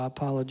I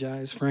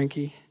apologize,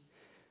 Frankie.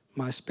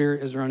 My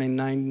spirit is running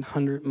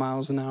 900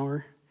 miles an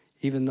hour,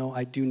 even though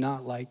I do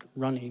not like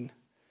running.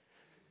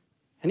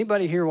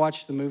 Anybody here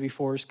watch the movie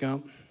Forrest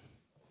Gump?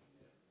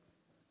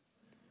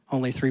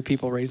 Only 3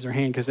 people raised their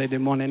hand because they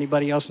didn't want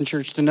anybody else in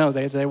church to know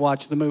they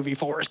watched the movie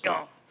Forrest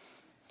Gump.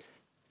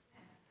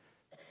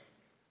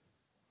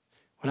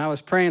 When I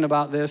was praying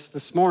about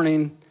this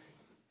morning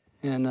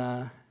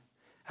and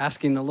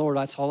asking the Lord,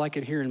 that's all I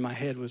could hear in my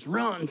head was,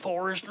 run,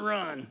 Forrest,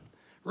 run.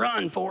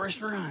 Run,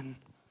 Forrest, run.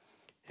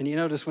 And you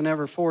notice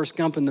whenever Forrest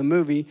Gump in the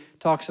movie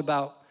talks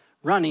about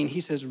running, he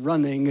says,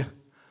 running.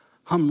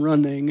 I'm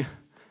running.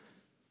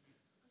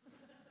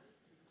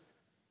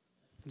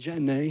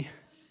 Jenny,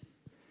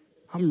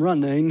 I'm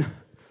running.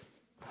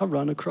 I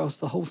run across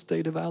the whole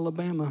state of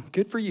Alabama.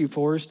 Good for you,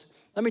 Forrest.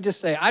 Let me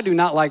just say, I do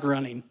not like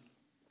running.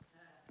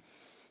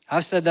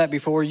 I've said that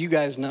before, you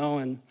guys know,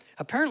 and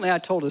apparently I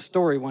told a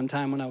story one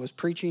time when I was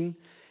preaching,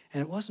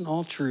 and it wasn't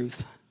all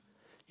truth.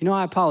 You know,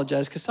 I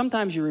apologize, because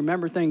sometimes you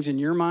remember things in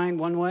your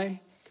mind one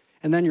way,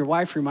 and then your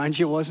wife reminds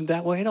you it wasn't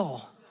that way at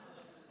all.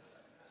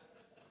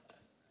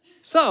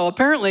 So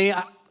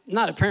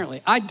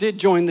I did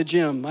join the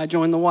gym. I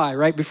joined the Y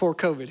right before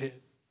COVID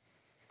hit.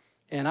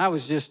 And I'm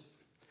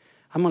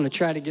going to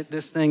try to get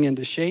this thing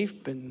into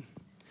shape, and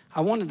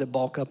I wanted to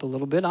bulk up a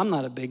little bit. I'm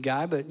not a big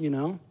guy, but,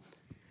 I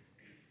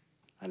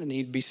didn't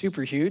need to be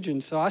super huge,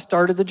 and so I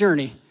started the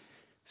journey.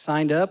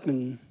 Signed up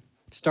and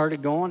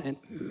started going, and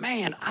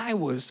man, I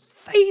was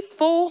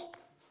faithful.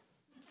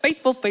 3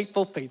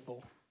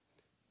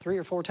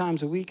 or 4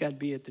 times a week, I'd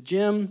be at the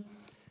gym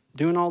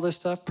doing all this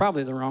stuff.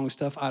 Probably the wrong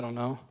stuff. I don't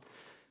know.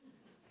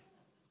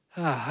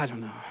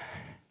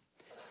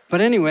 But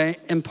anyway,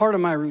 in part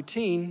of my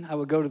routine, I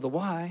would go to the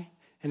Y,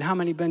 and how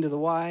many been to the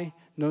Y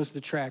knows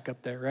the track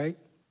up there, right?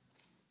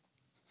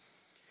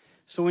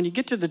 So when you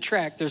get to the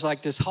track, there's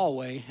like this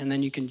hallway, and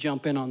then you can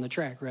jump in on the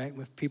track, right?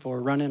 If people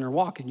are running or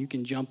walking, you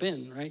can jump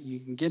in, right? You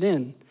can get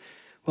in.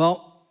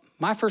 Well,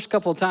 my first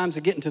couple of times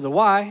of getting to the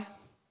Y,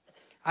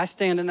 I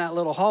stand in that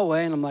little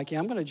hallway, and I'm like, yeah,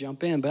 I'm going to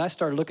jump in. But I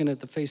started looking at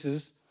the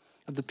faces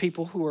of the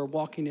people who are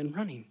walking and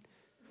running.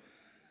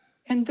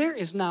 And there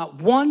is not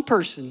one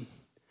person,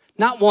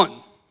 not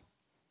one,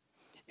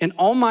 in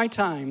all my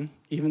time,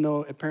 even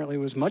though apparently it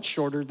was much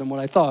shorter than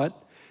what I thought,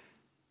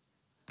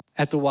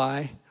 at the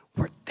Y,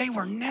 where they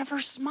were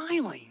never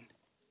smiling.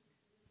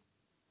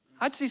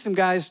 I'd see some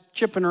guys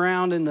chipping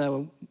around in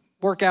the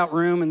workout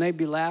room, and they'd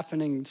be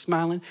laughing and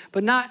smiling,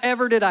 but not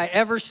ever did I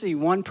ever see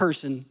one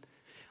person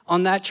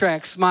on that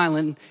track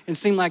smiling and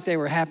seem like they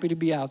were happy to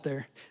be out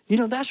there.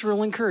 That's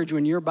real encouraging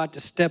when you're about to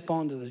step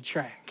onto the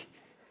track.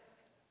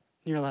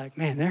 You're like,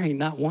 man, there ain't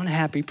not one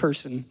happy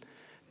person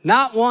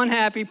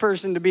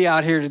to be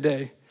out here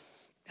today.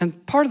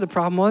 And part of the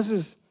problem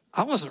was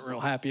I wasn't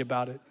real happy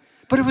about it,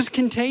 but it was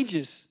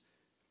contagious.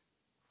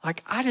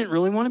 Like, I didn't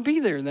really want to be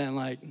there then.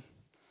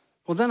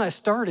 Then I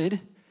started,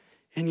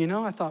 and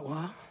I thought,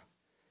 well,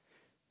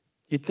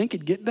 you'd think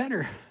it'd get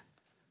better.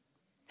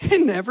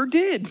 It never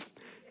did.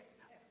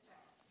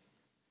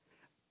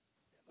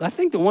 I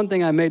think the one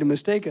thing I made a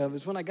mistake of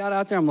is when I got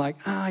out there, I'm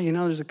like,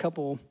 there's a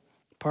couple,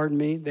 pardon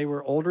me, they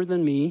were older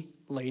than me,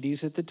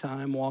 ladies at the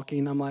time,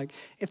 walking. I'm like,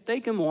 if they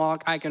can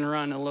walk, I can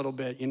run a little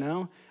bit,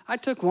 I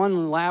took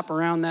one lap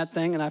around that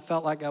thing, and I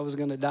felt like I was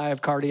going to die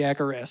of cardiac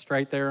arrest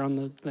right there on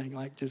the thing,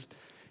 just,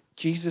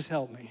 Jesus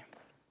help me.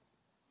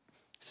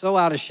 So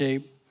out of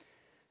shape.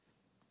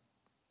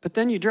 But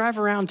then you drive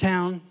around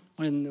town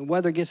when the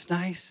weather gets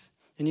nice,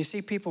 and you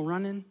see people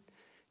running.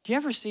 Do you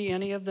ever see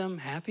any of them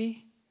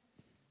happy?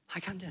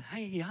 Like, I'm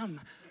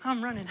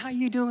running. How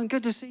you doing?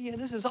 Good to see you.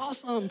 This is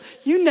awesome.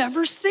 You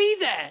never see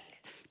that.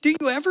 Do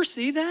you ever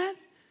see that?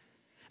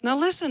 Now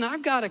listen,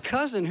 I've got a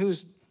cousin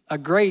who's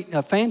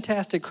a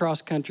fantastic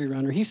cross-country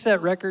runner. He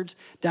set records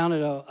down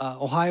at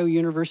Ohio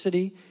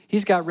University.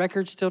 He's got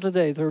records still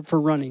today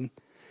for running.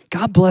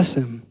 God bless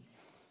him.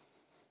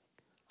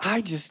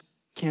 I just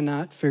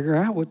cannot figure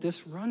out what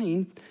this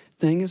running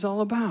thing is all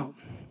about.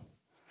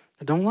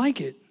 I don't like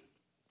it.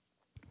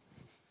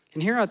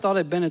 And here I thought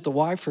I'd been at the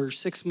Y for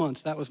 6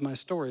 months. That was my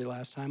story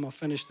last time. I'll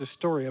finish this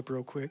story up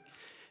real quick.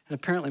 And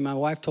apparently my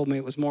wife told me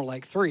it was more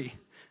like 3.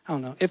 I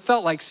don't know. It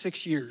felt like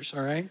 6 years,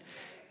 all right?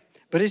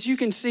 But as you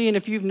can see, and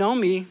if you've known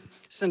me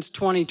since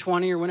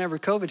 2020 or whenever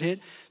COVID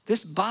hit,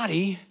 this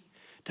body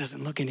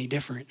doesn't look any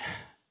different.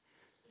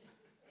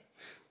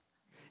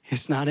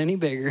 It's not any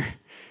bigger,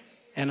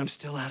 and I'm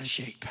still out of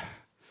shape,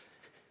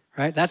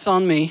 right? That's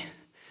on me.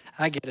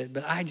 I get it,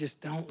 but I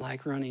just don't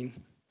like running.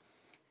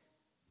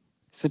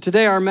 So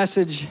today our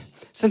message,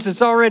 since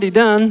it's already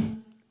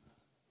done,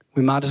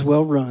 we might as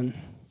well run.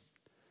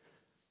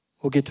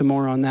 We'll get to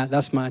more on that.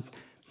 That's my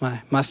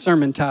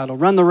sermon title,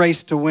 Run the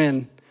Race to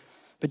Win.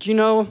 But you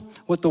know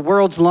what the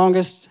world's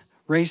longest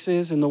race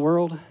is in the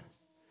world?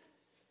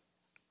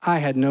 I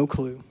had no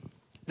clue.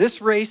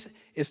 This race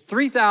is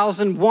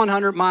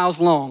 3,100 miles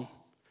long.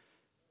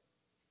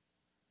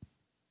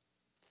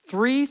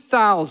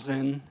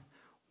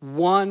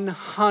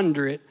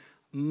 3,100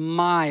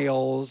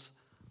 miles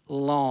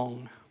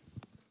long.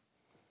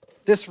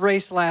 This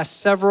race lasts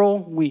several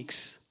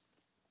weeks.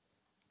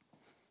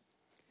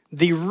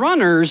 The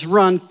runners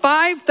run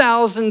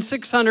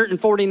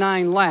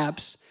 5,649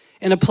 laps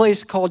in a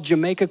place called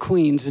Jamaica,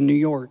 Queens in New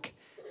York.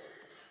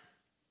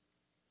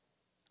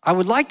 I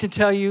would like to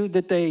tell you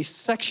that they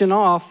section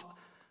off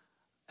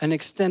an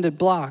extended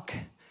block.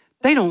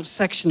 They don't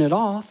section it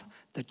off.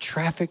 The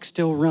traffic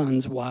still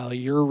runs while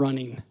you're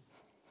running.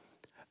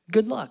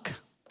 Good luck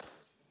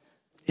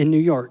in New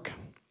York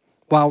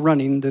while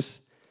running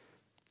this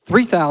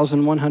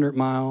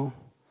 3,100-mile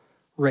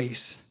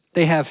race.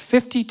 They have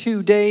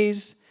 52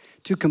 days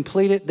to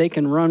complete it. They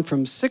can run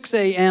from 6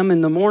 a.m.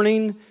 in the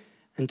morning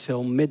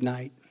until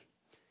midnight.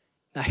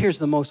 Now, here's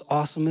the most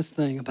awesomest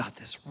thing about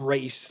this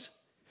race.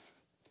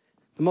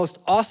 The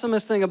most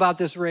awesomest thing about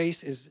this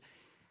race is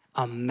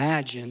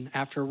imagine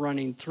after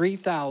running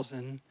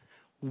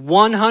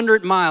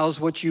 3,100 miles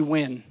what you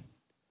win.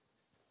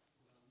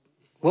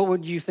 What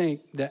would you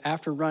think that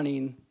after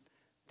running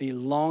the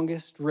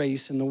longest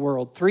race in the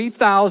world,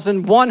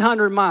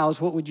 3,100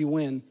 miles, what would you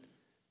win?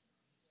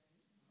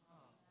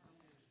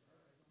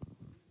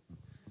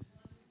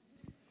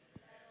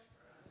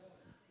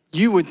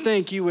 You would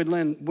think you would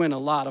win a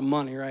lot of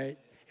money, right?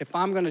 If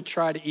I'm going to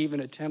try to even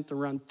attempt to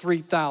run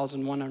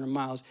 3,100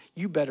 miles,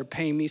 you better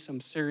pay me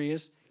some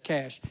serious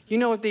cash. You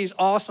know what these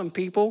awesome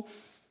people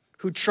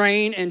who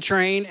train and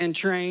train and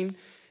train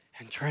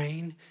and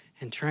train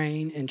and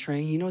train and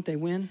train, you know what they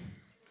win?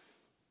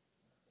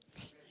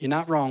 You're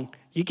not wrong.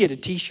 You get a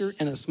t-shirt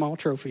and a small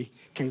trophy.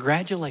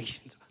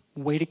 Congratulations.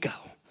 Way to go.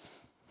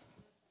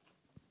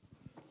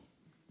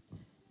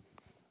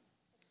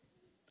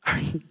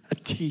 A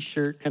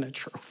t-shirt and a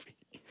trophy.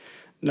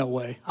 No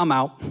way. I'm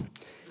out.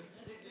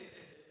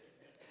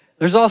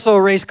 There's also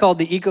a race called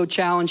the Eco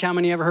Challenge. How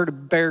many ever heard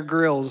of Bear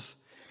Grylls?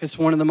 It's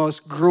one of the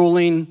most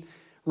grueling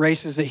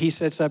races that he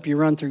sets up. You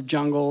run through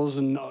jungles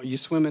and you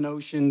swim in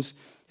oceans.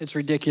 It's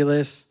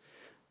ridiculous.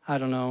 I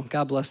don't know.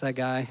 God bless that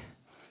guy.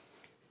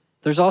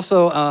 There's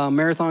also a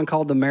marathon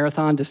called the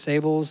Marathon des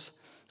Sables.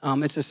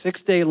 It's a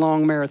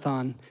 6-day-long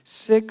marathon.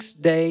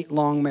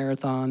 6-day-long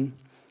marathon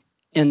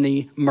in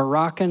the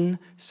Moroccan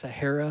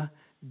Sahara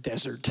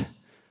Desert.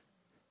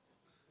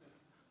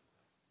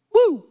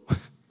 Woo!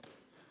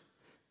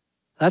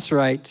 That's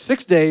right.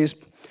 6 days,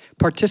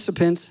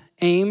 participants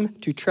aim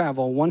to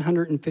travel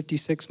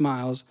 156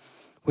 miles,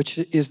 which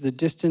is the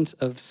distance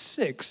of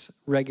 6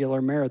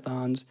 regular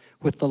marathons,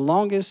 with the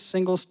longest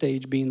single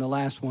stage being the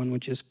last one,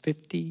 which is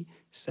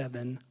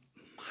 57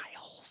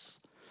 miles.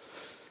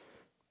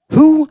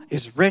 Who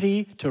is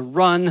ready to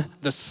run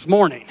this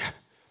morning?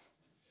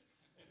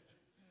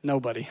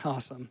 Nobody.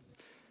 Awesome.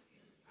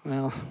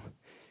 Well,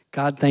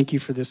 God, thank you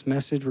for this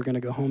message. We're going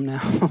to go home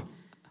now.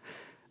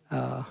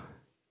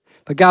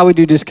 But God, we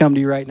do just come to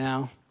you right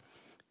now.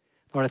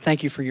 Lord, I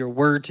thank you for your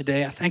word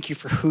today. I thank you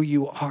for who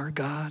you are,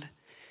 God.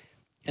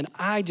 And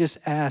I just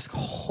ask,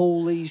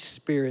 Holy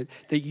Spirit,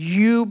 that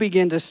you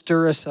begin to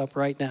stir us up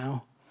right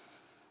now.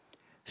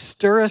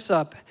 Stir us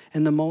up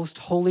in the most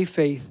holy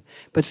faith,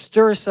 but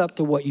stir us up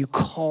to what you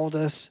called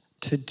us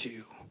to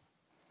do.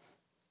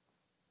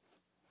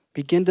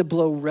 Begin to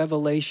blow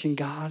revelation,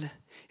 God.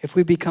 If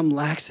we become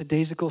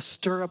lackadaisical,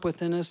 stir up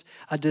within us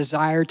a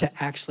desire to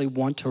actually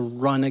want to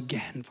run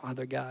again,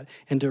 Father God,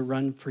 and to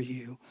run for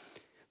you.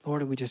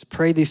 Lord, we just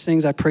pray these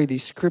things. I pray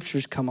these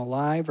scriptures come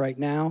alive right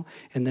now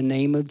in the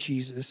name of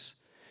Jesus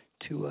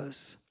to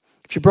us.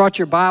 If you brought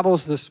your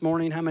Bibles this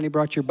morning, how many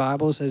brought your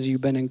Bibles as you've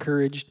been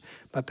encouraged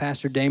by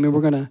Pastor Damien? We're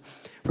gonna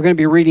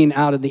be reading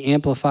out of the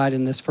Amplified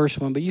in this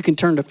first one, but you can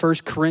turn to 1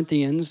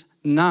 Corinthians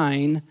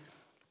 9,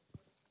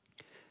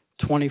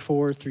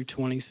 24 through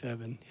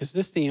 27. Is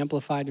this the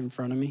Amplified in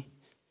front of me?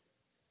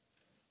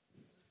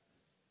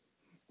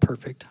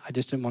 Perfect. I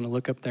just didn't want to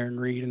look up there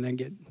and read and then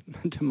get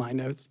to my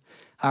notes.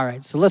 All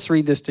right, so let's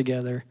read this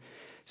together.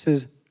 It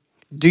says,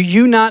 "Do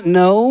you not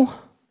know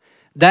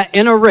that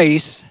in a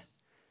race,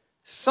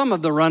 some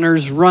of the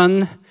runners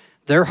run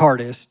their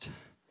hardest,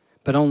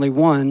 but only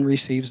one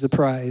receives the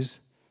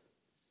prize?"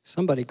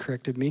 Somebody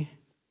corrected me.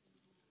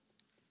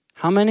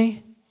 How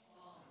many?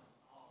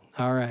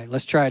 All right,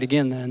 let's try it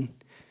again then.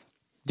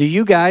 Do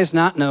you guys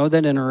not know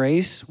that in a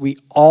race, we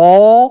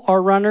all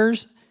are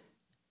runners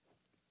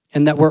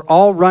and that we're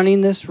all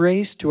running this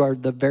race to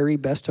the very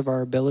best of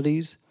our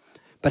abilities?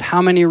 But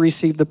how many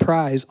receive the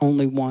prize?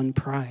 Only one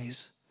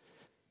prize.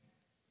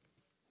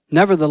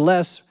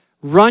 Nevertheless,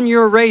 run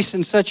your race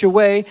in such a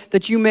way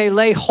that you may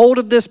lay hold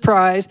of this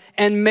prize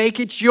and make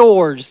it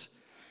yours.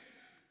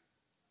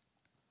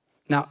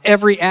 Now,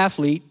 every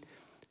athlete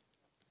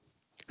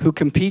who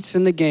competes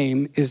in the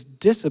game is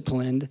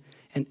disciplined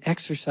and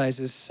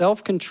exercises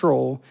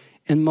self-control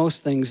in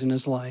most things in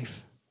his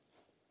life.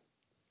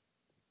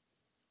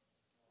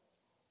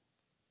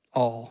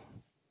 All.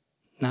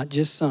 Not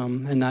just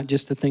some, and not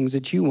just the things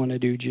that you want to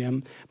do,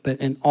 Jim, but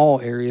in all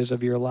areas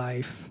of your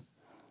life,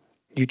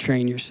 you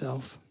train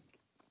yourself.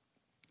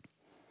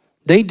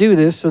 They do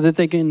this so that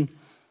they can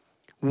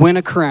win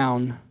a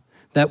crown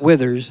that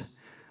withers,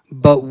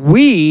 but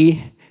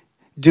we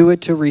do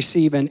it to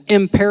receive an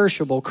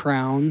imperishable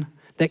crown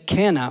that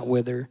cannot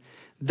wither.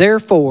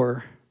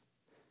 Therefore,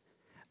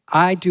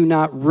 I do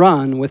not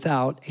run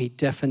without a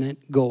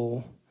definite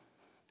goal.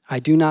 I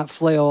do not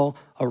flail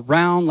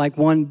around like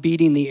one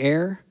beating the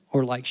air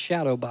or like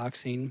shadow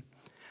boxing,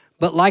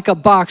 but like a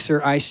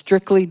boxer, I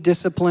strictly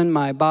discipline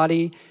my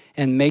body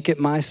and make it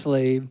my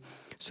slave,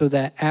 so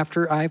that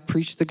after I've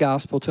preached the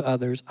gospel to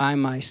others, I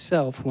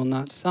myself will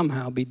not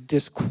somehow be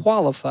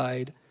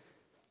disqualified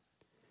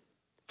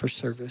for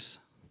service.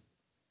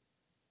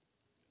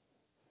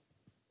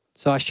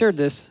 So I shared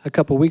this a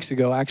couple weeks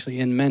ago, actually,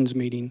 in men's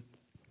meeting.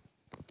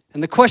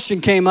 And the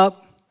question came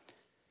up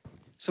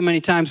so many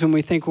times when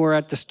we think we're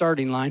at the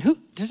starting line.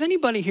 Does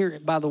anybody here,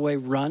 by the way,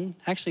 run?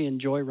 Actually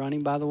enjoy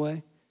running, by the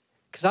way?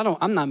 Because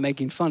I'm not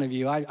making fun of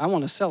you. I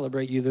want to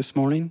celebrate you this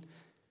morning.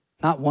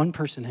 Not one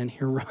person in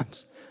here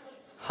runs.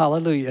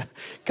 Hallelujah.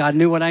 God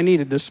knew what I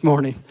needed this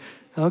morning.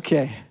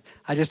 Okay.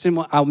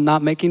 I'm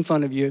not making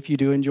fun of you if you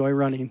do enjoy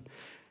running.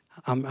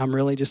 I'm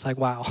really just like,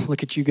 wow,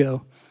 look at you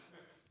go.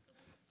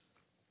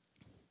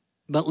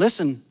 But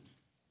listen,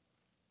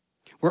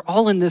 we're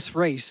all in this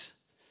race.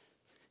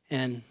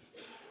 And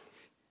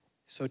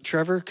so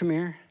Trevor, come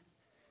here.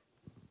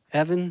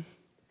 Evan,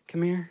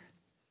 come here.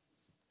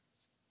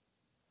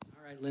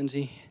 All right,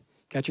 Lindsay,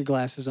 got your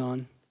glasses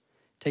on.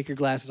 Take your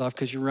glasses off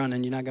because you're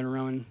running. You're not going to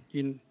run.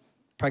 You're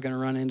probably going to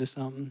run into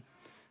something.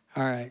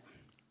 All right.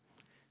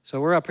 So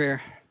we're up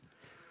here.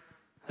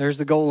 There's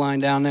the goal line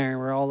down there.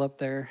 We're all up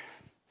there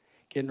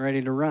getting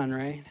ready to run,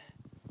 right?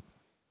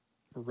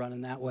 We're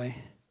running that way.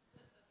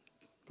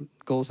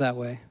 Goal's that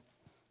way.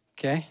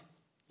 Okay?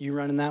 You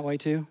running that way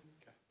too?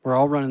 We're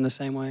all running the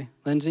same way.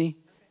 Lindsay,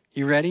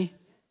 you ready?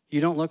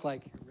 You don't look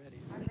like you're ready.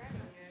 I'm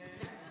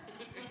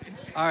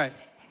ready. All right.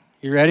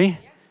 You ready?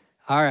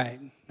 All right.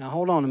 Now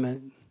hold on a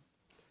minute.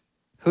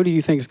 Who do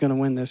you think is going to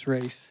win this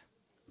race?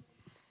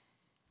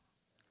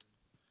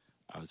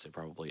 I would say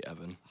probably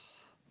Evan.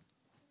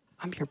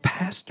 I'm your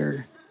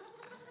pastor.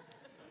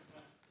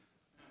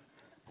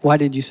 Why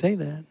did you say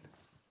that?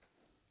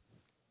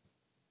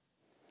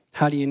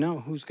 How do you know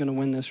who's going to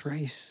win this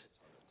race?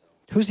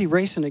 Who's he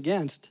racing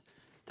against?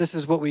 This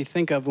is what we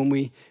think of when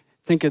we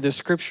think of the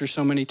scripture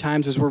so many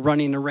times as we're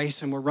running a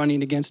race and we're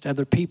running against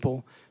other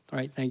people. All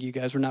right, thank you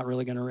guys. We're not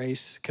really going to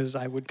race because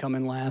I would come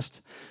in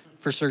last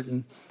for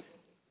certain.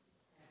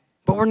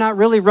 But we're not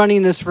really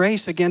running this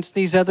race against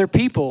these other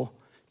people.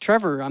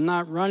 Trevor, I'm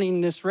not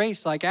running this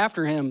race like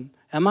after him.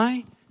 Am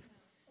I?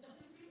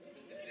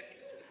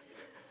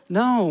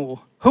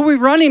 No. Who are we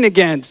running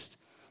against?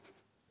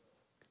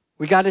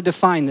 We got to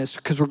define this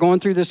because we're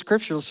going through this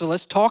scripture. So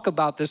let's talk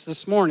about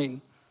this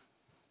morning.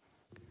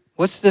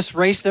 What's this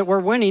race that we're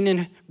winning?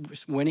 And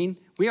winning?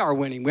 We are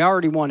winning. We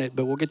already won it,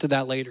 but we'll get to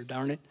that later,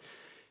 darn it.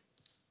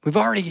 But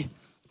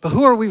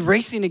who are we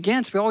racing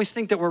against? We always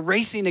think that we're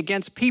racing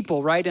against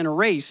people, right, in a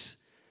race.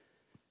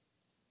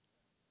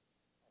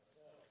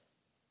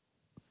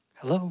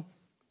 Hello?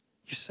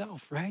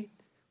 Yourself, right?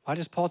 Why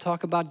does Paul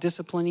talk about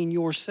disciplining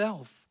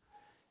yourself?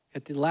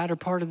 At the latter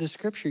part of the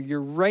scripture,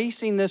 you're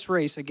racing this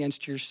race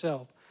against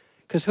yourself.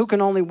 Because who can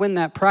only win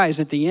that prize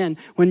at the end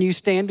when you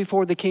stand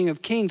before the King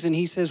of Kings and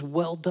he says,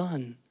 well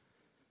done?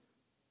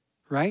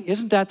 Right?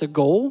 Isn't that the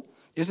goal?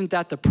 Isn't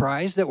that the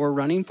prize that we're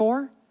running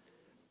for?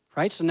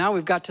 Right? So now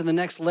we've got to the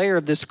next layer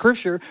of this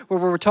scripture where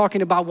we're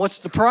talking about what's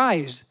the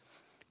prize.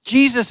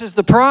 Jesus is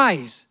the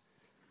prize.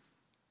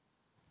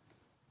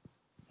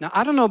 Now,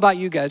 I don't know about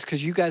you guys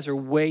because you guys are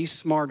way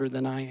smarter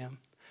than I am.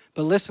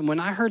 But listen, when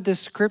I heard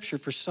this scripture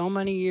for so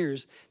many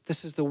years,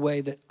 this is the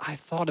way that I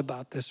thought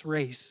about this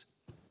race.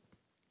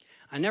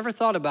 I never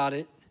thought about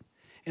it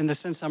in the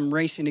sense I'm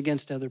racing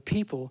against other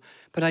people,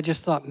 but I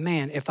just thought,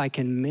 man, if I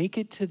can make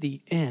it to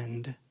the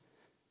end,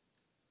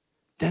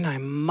 then I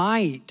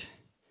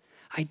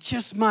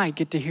just might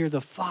get to hear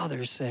the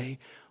Father say,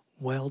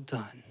 well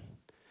done,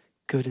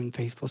 good and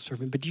faithful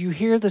servant. But do you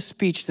hear the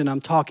speech that I'm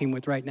talking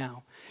with right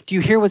now? Do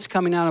you hear what's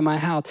coming out of my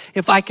mouth?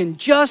 If I can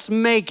just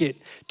make it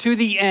to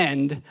the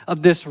end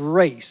of this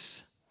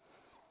race.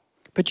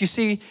 But you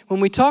see, when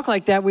we talk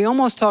like that, we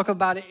almost talk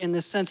about it in the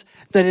sense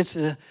that it's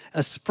a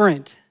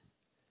sprint.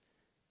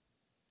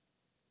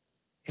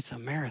 It's a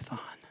marathon.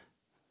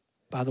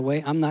 By the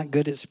way, I'm not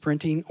good at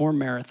sprinting or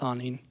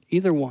marathoning,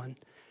 either one.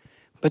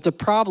 But the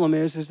problem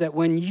is that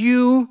when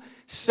you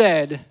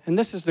said, and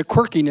this is the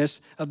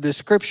quirkiness of the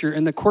scripture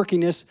and the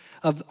quirkiness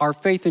of our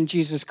faith in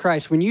Jesus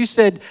Christ, when you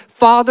said,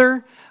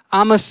 Father,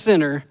 I'm a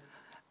sinner,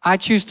 I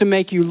choose to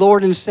make you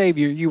Lord and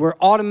Savior, you were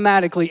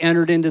automatically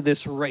entered into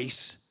this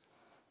race.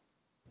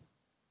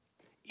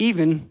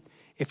 Even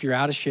if you're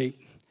out of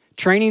shape.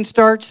 Training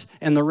starts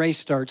and the race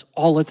starts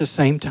all at the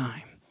same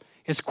time.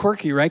 It's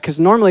quirky, right? Because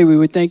normally we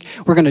would think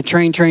we're going to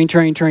train,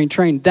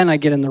 then I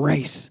get in the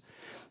race.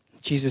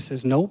 Jesus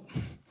says, nope.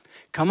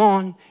 Come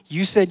on.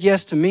 You said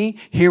yes to me.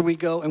 Here we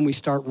go. And we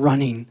start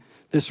running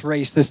this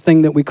race, this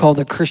thing that we call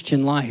the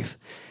Christian life.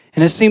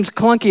 And it seems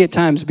clunky at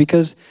times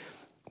because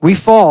we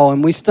fall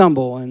and we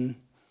stumble and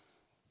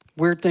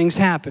weird things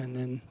happen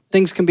and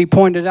things can be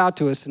pointed out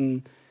to us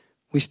and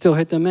we still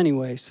hit them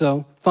anyway.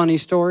 So, funny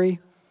story.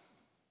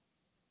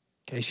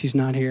 Okay, she's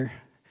not here.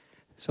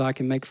 so I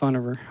can make fun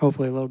of her,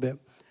 hopefully a little bit.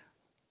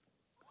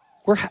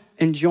 We're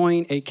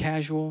enjoying a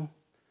casual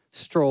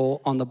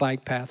stroll on the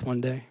bike path one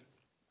day,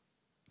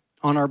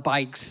 on our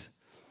bikes,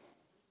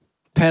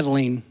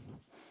 pedaling,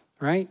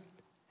 right?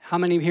 How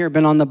many here have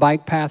been on the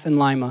bike path in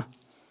Lima?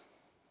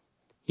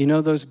 You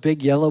know those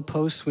big yellow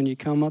posts when you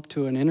come up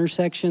to an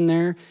intersection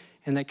there,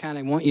 and they kind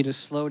of want you to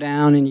slow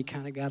down, and you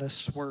kind of got to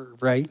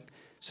swerve, right?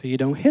 So you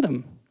don't hit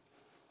them.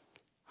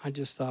 I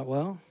just thought,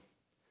 well,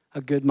 a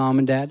good mom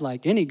and dad,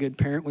 like any good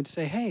parent, would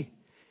say, hey,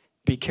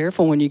 be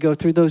careful when you go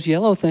through those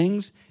yellow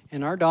things.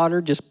 And our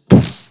daughter just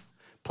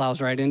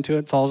plows right into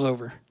it, falls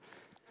over.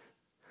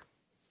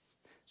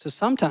 So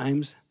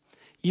sometimes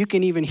you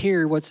can even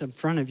hear what's in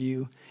front of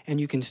you, and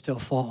you can still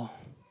fall.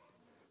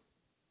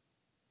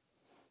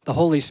 The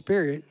Holy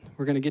Spirit,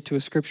 we're going to get to a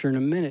scripture in a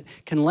minute,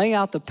 can lay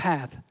out the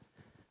path,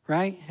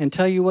 right, and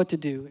tell you what to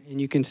do, and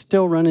you can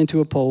still run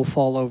into a pole,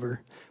 fall over.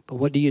 But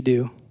what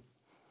do?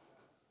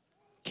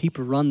 Keep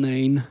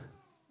running.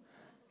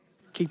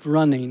 Keep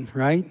running,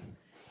 right?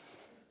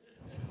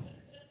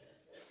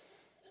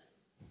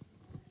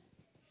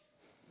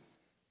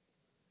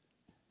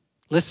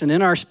 Listen,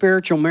 in our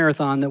spiritual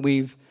marathon that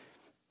we've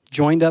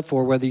joined up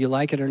for, whether you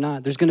like it or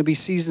not, there's going to be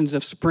seasons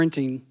of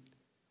sprinting.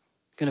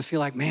 Going to feel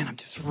like, man, I'm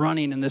just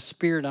running in the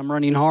Spirit. I'm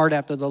running hard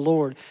after the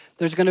Lord.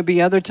 There's going to be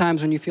other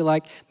times when you feel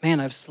like, man,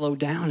 I've slowed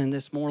down in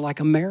this more like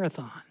a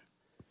marathon.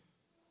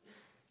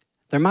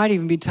 There might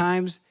even be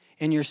times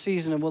in your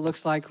season of what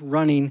looks like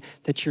running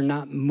that you're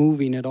not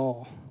moving at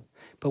all.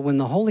 But when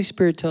the Holy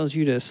Spirit tells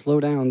you to slow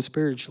down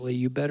spiritually,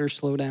 you better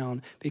slow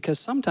down, because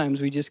sometimes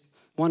we just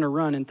want to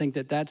run and think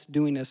that that's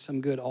doing us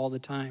some good all the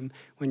time,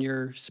 when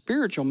your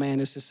spiritual man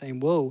is just saying,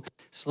 whoa,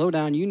 slow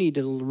down. You need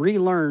to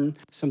relearn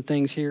some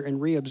things here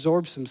and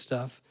reabsorb some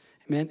stuff.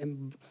 Amen.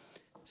 And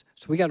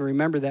so we got to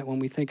remember that when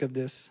we think of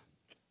this.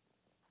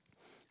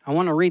 I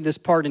want to read this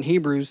part in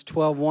Hebrews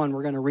 12:1.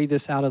 We're going to read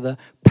this out of the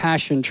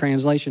Passion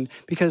Translation,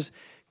 because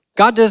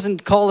God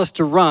doesn't call us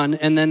to run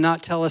and then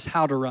not tell us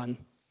how to run.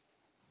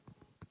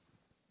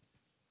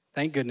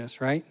 Thank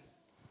goodness, right?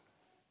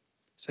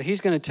 So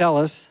he's going to tell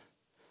us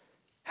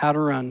how to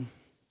run.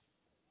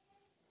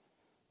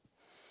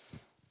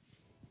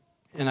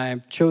 And I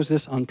chose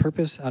this on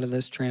purpose out of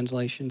this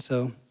translation.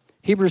 So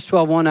Hebrews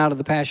 12:1 out of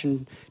the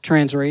Passion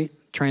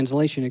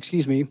Translation,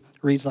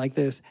 reads like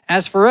this.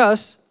 As for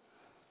us,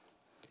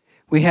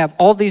 we have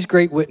all these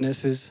great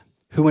witnesses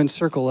who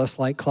encircle us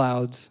like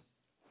clouds.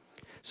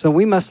 So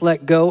we must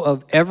let go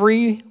of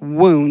every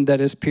wound that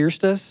has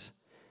pierced us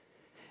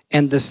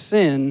and the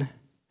sin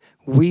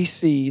we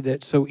see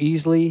that so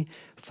easily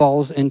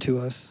falls into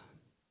us.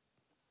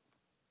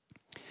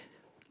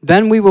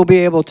 Then we will be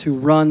able to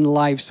run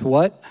life's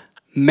what?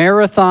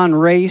 Marathon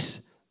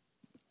race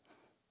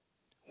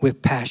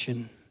with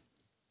passion.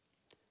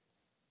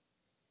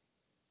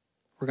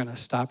 We're going to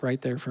stop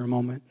right there for a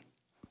moment.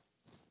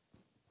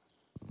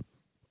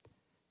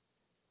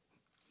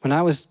 When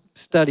I was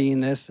studying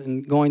this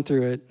and going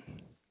through it,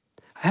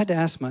 I had to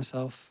ask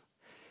myself,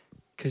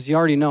 because you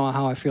already know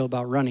how I feel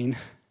about running.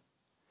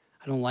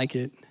 I don't like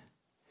it.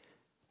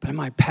 But am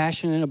I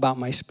passionate about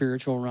my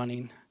spiritual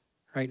running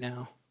right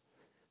now?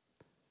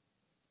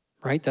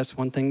 Right? That's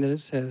one thing that it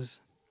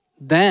says.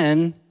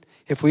 Then,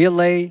 if we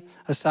lay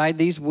aside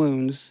these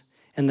wounds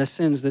and the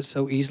sins that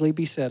so easily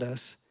beset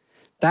us,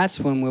 that's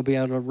when we'll be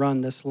able to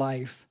run this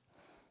life,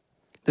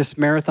 this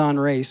marathon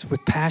race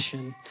with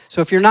passion.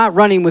 So if you're not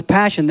running with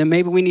passion, then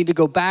maybe we need to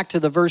go back to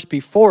the verse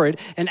before it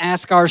and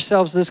ask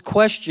ourselves this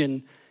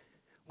question: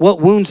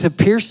 what wounds have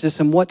pierced us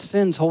and what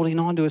sin's holding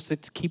on to us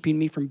that's keeping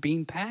me from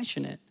being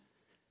passionate?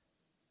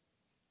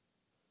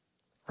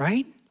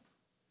 Right?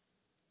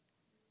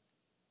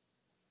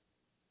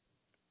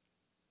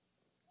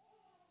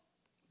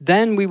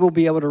 Then we will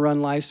be able to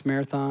run life's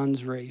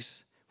marathon's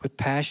race with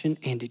passion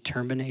and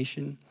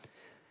determination.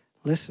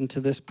 Listen to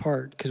this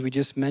part, because we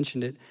just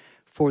mentioned it.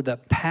 For the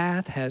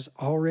path has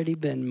already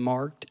been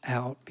marked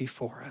out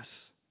before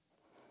us.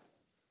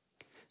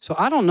 So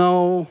I don't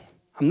know.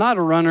 I'm not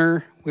a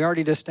runner. We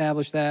already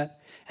established that.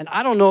 And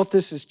I don't know if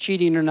this is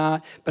cheating or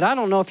not, but I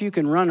don't know if you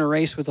can run a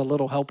race with a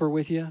little helper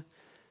with you.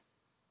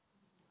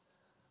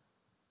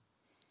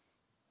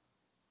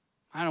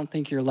 I don't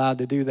think you're allowed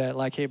to do that.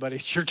 Like, hey, buddy,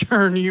 it's your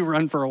turn. You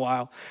run for a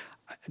while.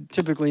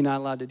 Typically not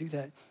allowed to do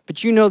that.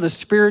 But you know the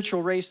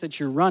spiritual race that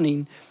you're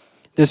running,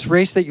 this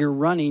race that you're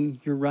running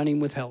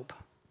with help.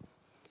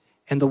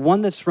 And the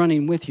one that's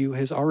running with you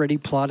has already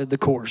plotted the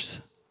course.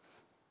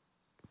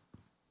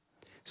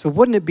 So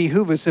wouldn't it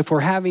behoove us, if we're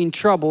having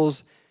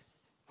troubles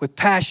with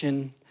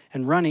passion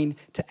and running,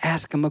 to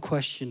ask him a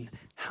question: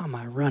 how am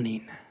I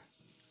running?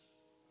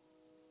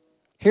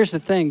 Here's the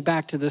thing,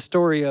 back to the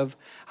story of,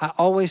 I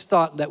always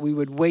thought that we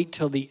would wait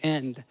till the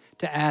end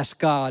to ask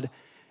God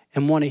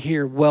and want to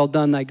hear, well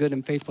done, thy good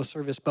and faithful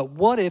service. But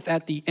what if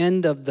at the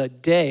end of the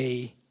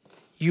day,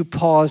 you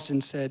paused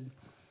and said,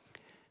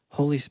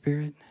 Holy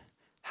Spirit,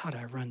 how'd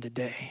I run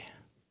today?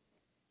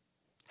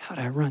 How'd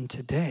I run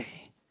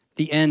today?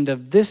 The end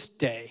of this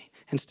day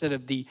instead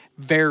of the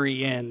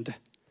very end.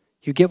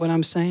 You get what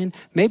I'm saying?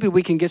 Maybe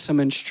we can get some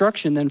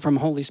instruction then from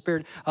Holy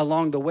Spirit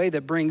along the way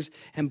that brings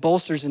and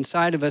bolsters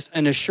inside of us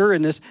an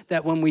assuredness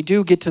that when we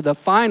do get to the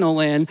final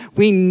end,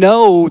 we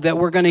know that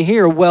we're going to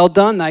hear, well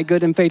done, thy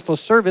good and faithful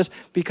service,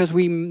 because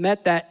we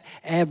met that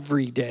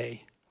every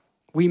day.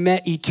 We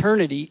met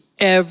eternity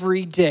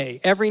every day,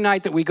 every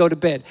night that we go to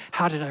bed.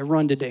 How did I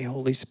run today,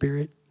 Holy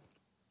Spirit?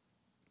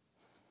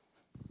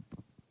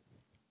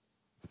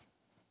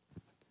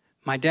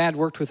 My dad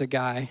worked with a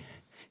guy,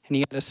 and he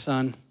had a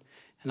son.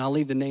 And I'll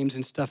leave the names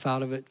and stuff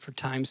out of it for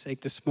time's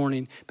sake this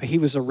morning. But he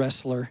was a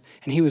wrestler,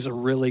 and he was a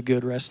really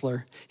good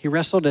wrestler. He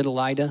wrestled at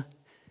Elida.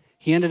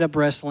 He ended up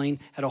wrestling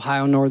at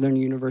Ohio Northern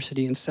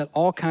University and set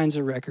all kinds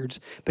of records.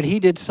 But he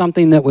did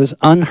something that was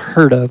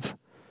unheard of.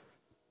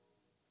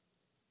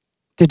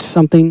 Did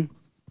something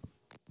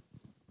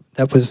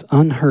that was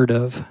unheard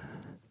of.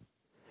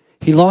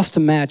 He lost a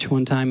match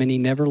one time, and he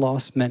never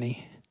lost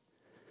many.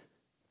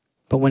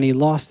 But when he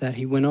lost that,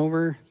 he went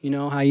over, you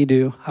know how you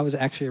do. I was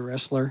actually a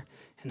wrestler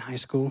in high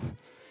school.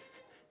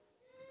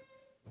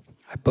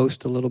 I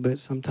boast a little bit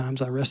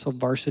sometimes. I wrestled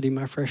varsity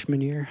my freshman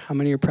year. How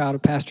many are proud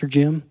of Pastor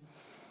Jim?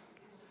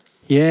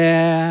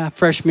 Yeah,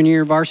 freshman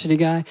year varsity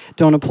guy.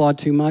 Don't applaud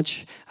too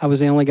much. I was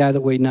the only guy that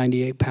weighed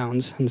 98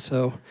 pounds, and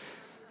so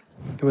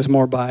it was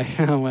more by,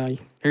 well,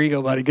 here you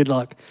go, buddy. Good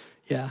luck.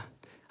 Yeah,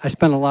 I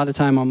spent a lot of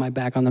time on my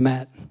back on the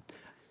mat.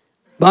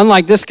 But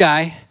unlike this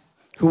guy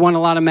who won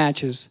a lot of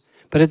matches,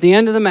 but at the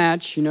end of the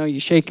match, you know, you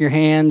shake your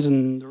hands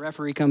and the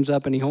referee comes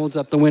up and he holds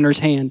up the winner's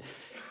hand.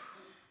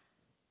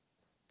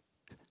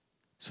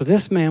 So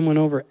this man went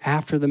over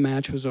after the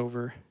match was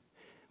over,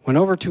 went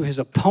over to his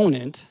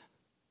opponent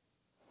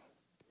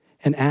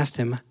and asked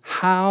him,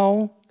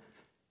 how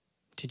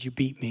did you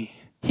beat me?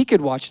 He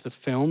could watch the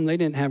film. They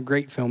didn't have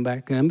great film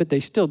back then, but they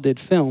still did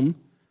film.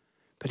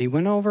 But he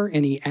went over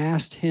and he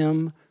asked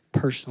him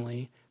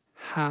personally,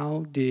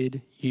 how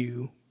did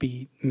you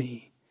beat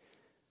me?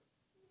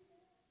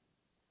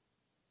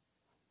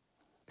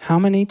 How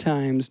many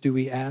times do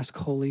we ask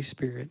Holy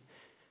Spirit,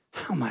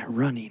 how am I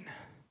running?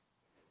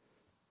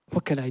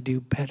 What could I do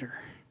better?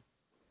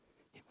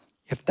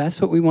 If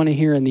that's what we want to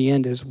hear in the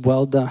end is,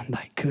 well done,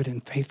 thy good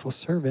and faithful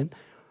servant,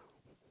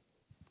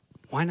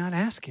 why not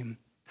ask him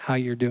how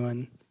you're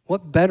doing?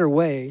 What better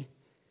way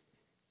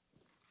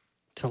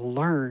to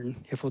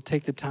learn if we'll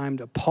take the time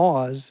to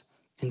pause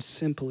and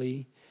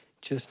simply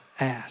just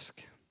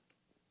ask?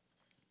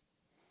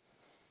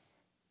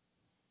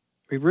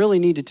 We really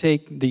need to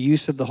take the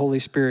use of the Holy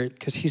Spirit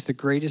because he's the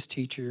greatest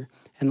teacher.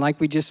 And like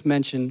we just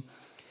mentioned,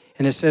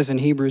 and it says in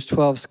Hebrews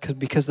 12,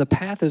 because the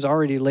path is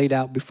already laid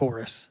out before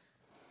us.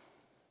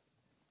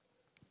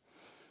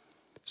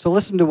 So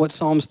listen to what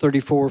Psalms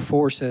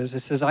 34:4 says. It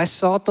says, I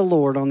sought the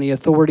Lord on the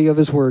authority of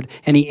his word,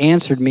 and he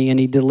answered me, and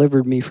he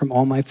delivered me from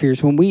all my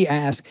fears. When we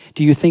ask,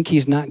 do you think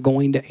he's not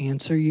going to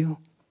answer you?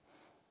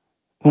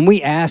 When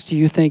we ask, do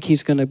you think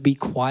he's going to be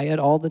quiet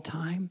all the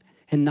time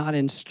and not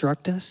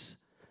instruct us?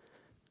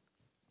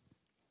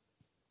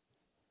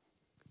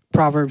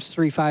 Proverbs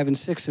 3, 5, and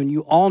 6, and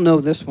you all know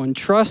this one.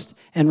 Trust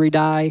and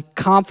rely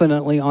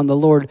confidently on the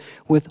Lord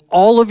with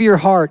all of your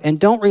heart, and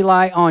don't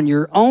rely on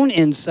your own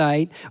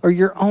insight or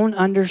your own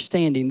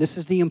understanding. This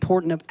is the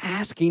importance of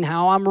asking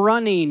how I'm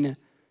running.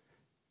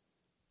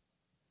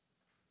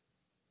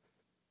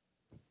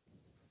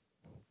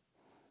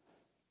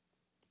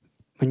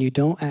 When you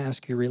don't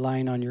ask, you're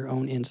relying on your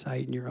own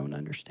insight and your own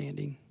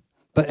understanding.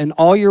 But in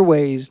all your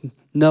ways,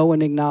 know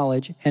and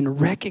acknowledge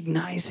and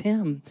recognize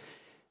him.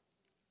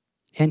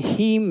 And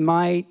he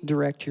might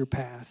direct your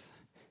path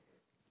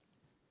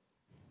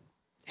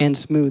and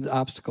smooth the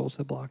obstacles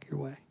that block your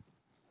way.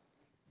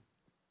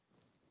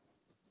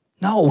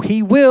 No,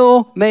 he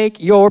will make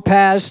your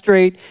path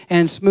straight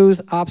and smooth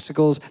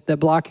obstacles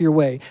that block your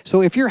way.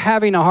 So if you're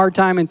having a hard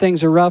time and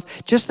things are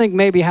rough, just think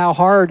maybe how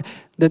hard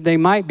that they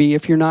might be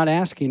if you're not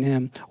asking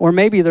him. Or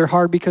maybe they're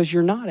hard because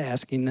you're not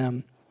asking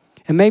them.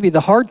 And maybe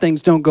the hard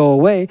things don't go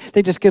away.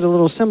 They just get a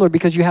little similar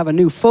because you have a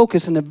new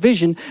focus and a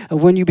vision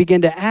of when you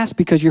begin to ask,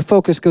 because your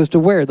focus goes to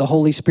where? The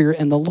Holy Spirit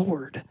and the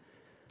Lord.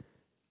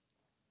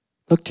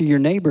 Look to your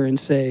neighbor and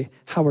say,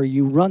 how are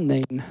you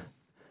running?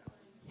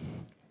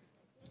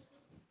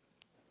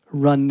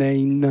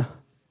 Running.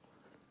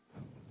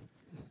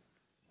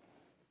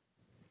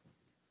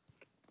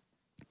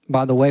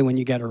 By the way, when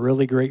you got a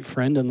really great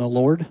friend in the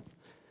Lord,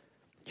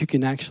 you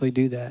can actually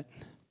do that.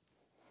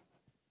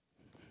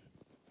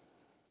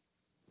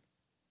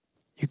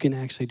 You can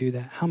actually do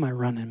that. How am I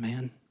running,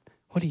 man?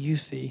 What do you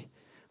see?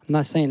 I'm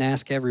not saying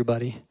ask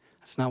everybody.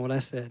 That's not what I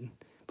said.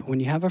 But when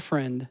you have a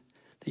friend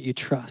that you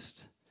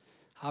trust,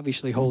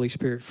 obviously Holy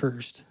Spirit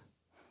first.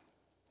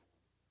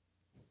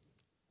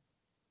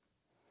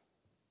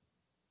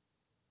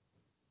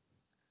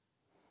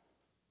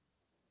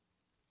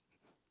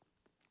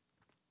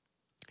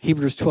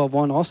 Hebrews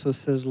 12:1 also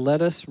says,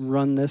 let us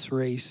run this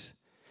race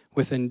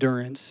with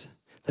endurance,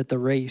 that the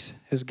race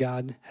as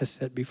God has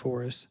set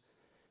before us.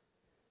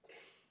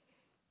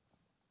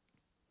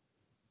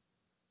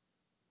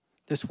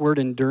 This word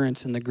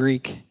endurance in the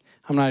Greek,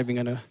 I'm not even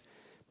going to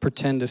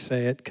pretend to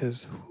say it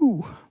because,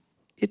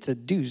 It's a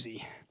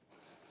doozy.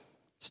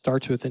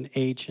 Starts with an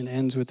H and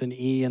ends with an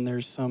E, and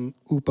there's some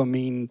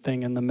upamine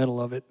thing in the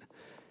middle of it.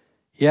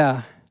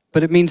 Yeah,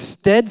 but it means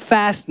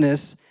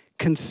steadfastness,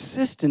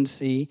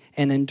 consistency,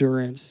 and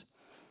endurance,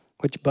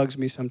 which bugs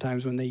me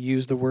sometimes when they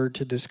use the word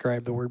to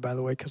describe the word, by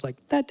the way, because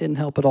that didn't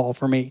help at all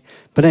for me.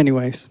 But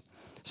anyways,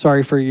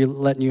 sorry for you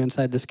letting you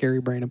inside the scary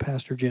brain of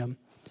Pastor Jim.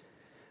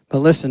 But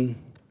listen,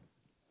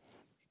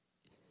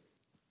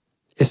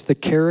 it's the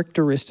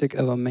characteristic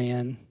of a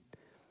man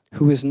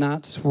who is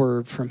not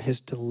swerved from his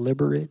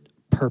deliberate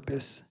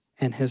purpose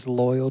and his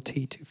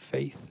loyalty to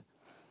faith,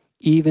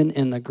 even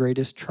in the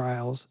greatest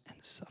trials and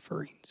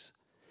sufferings.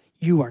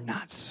 You are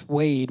not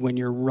swayed when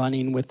you're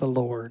running with the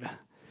Lord.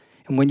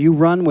 And when you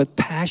run with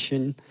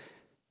passion,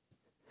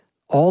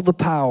 all the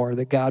power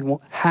that God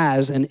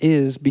has and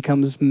is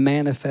becomes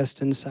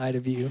manifest inside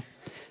of you.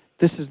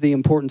 This is the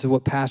importance of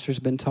what Pastor's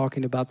been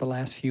talking about the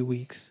last few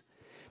weeks.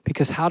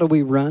 Because how do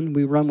we run?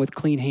 We run with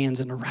clean hands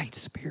and a right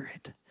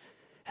spirit.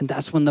 And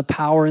that's when the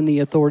power and the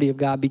authority of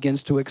God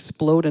begins to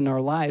explode in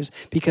our lives,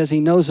 because he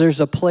knows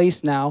there's a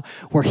place now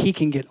where he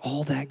can get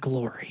all that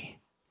glory.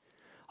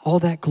 All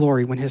that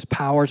glory when his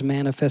power is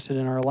manifested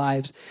in our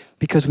lives,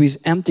 because we've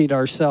emptied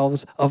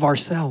ourselves of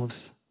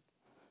ourselves.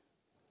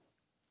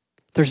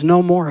 There's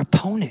no more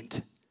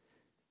opponent.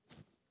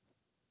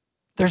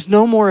 There's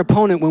no more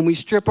opponent when we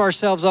strip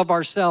ourselves of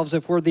ourselves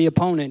if we're the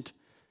opponent.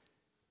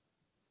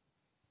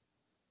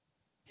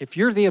 If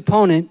you're the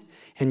opponent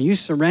and you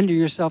surrender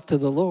yourself to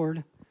the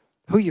Lord,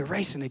 who are you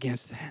racing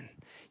against then?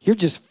 You're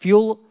just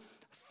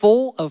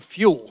full of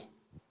fuel.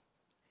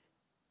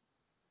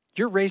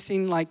 You're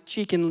racing like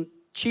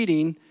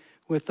cheating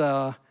with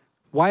a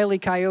Wile E.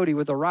 Coyote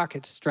with a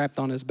rocket strapped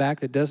on his back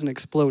that doesn't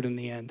explode in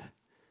the end.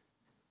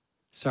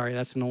 Sorry,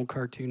 that's an old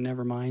cartoon.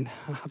 Never mind.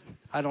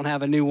 I don't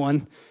have a new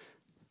one.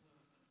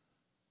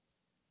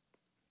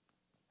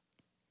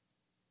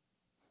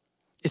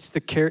 It's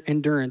the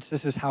endurance.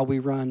 This is how we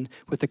run,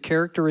 with the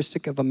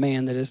characteristic of a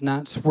man that is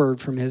not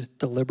swerved from his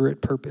deliberate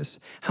purpose.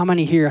 How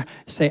many here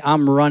say,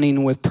 I'm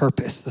running with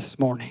purpose this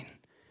morning?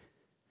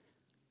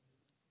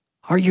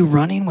 Are you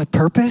running with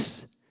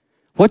purpose?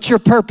 What's your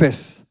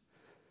purpose?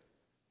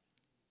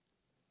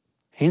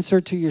 Answer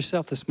it to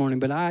yourself this morning,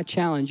 but I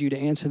challenge you to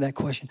answer that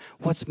question.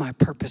 What's my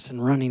purpose in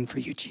running for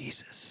you,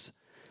 Jesus?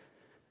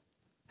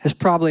 It's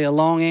probably a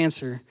long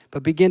answer,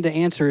 but begin to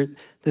answer it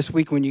this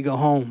week when you go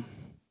home.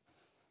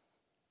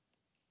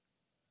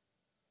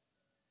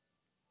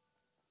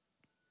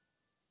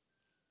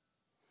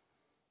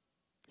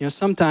 You know,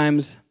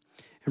 sometimes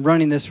in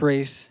running this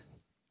race,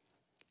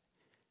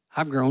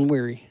 I've grown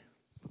weary.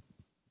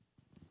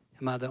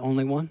 Am I the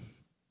only one?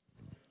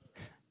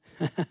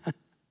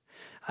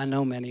 I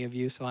know many of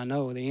you, so I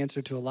know the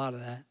answer to a lot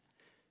of that.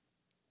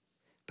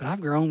 But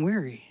I've grown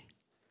weary.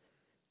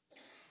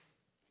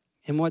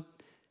 And what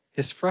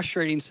is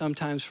frustrating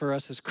sometimes for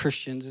us as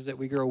Christians is that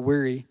we grow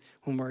weary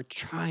when we're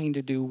trying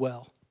to do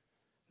well.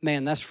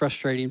 Man, that's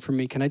frustrating for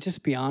me. Can I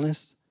just be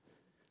honest?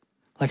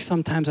 Like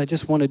sometimes I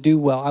just want to do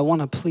well. I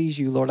want to please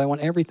you, Lord. I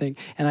want everything.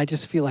 And I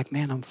just feel like,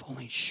 man, I'm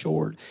falling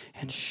short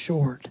and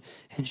short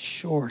and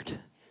short.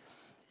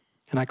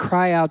 And I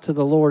cry out to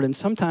the Lord. And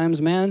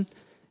sometimes, man,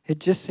 it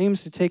just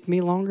seems to take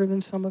me longer than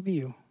some of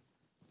you.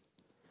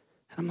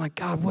 And I'm like,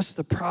 God, what's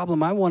the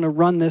problem? I want to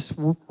run this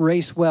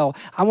race well.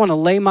 I want to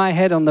lay my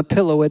head on the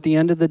pillow at the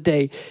end of the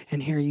day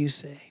and hear you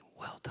say,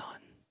 well done.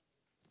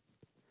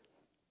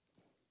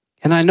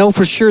 And I know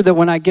for sure that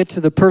when I get to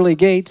the pearly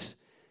gates,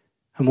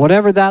 and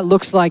whatever that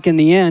looks like in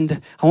the end,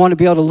 I want to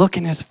be able to look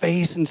in his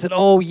face and say,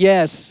 oh,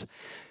 yes,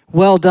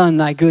 well done,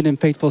 thy good and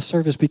faithful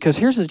service. Because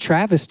here's the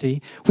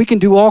travesty. We can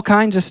do all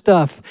kinds of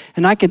stuff,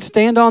 and I can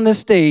stand on this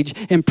stage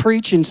and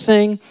preach and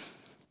sing,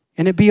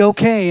 and it'd be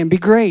okay and be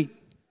great.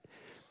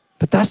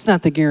 But that's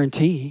not the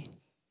guarantee.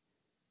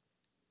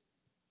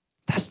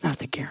 That's not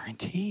the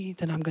guarantee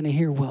that I'm going to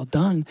hear well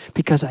done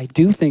because I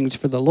do things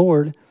for the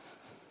Lord.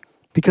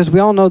 Because we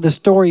all know the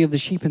story of the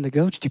sheep and the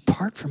goats.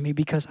 Depart from me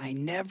because I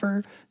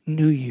never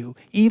knew you.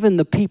 Even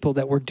the people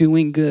that were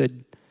doing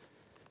good.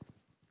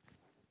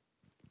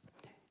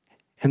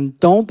 And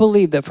don't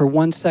believe that for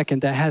 1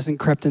 second that hasn't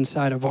crept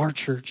inside of our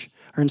church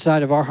or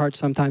inside of our hearts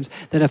sometimes,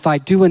 that if I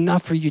do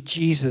enough for you,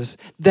 Jesus,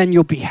 then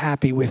you'll be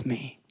happy with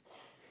me.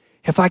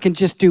 If I can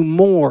just do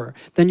more,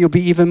 then you'll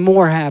be even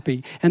more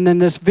happy. And then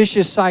this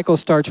vicious cycle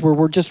starts where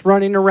we're just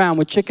running around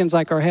with chickens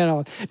like our head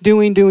off,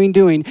 doing.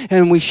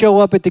 And we show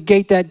up at the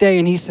gate that day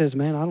and he says,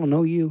 man, I don't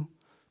know you.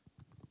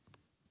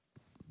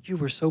 You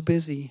were so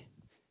busy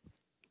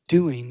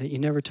doing that you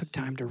never took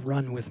time to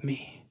run with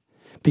me.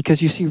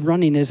 Because you see,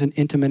 running is an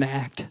intimate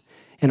act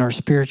in our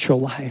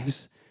spiritual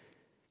lives.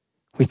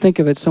 We think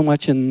of it so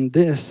much in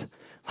this,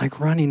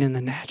 like running in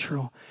the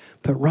natural.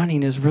 But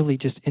running is really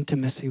just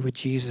intimacy with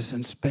Jesus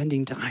and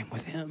spending time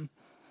with him.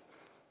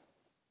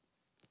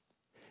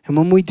 And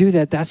when we do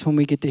that, that's when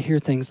we get to hear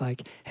things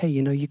like, hey,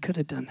 you know, you could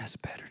have done this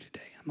better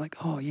today. I'm like,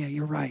 oh, yeah,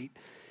 you're right.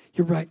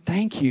 You're right.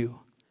 Thank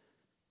you.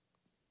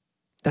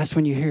 That's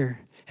when you hear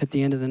at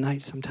the end of the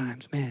night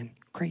sometimes, man,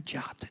 great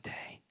job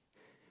today.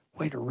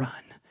 Way to run.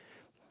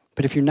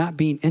 But if you're not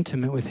being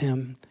intimate with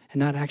him and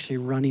not actually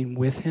running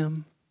with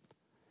him,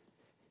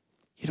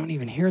 you don't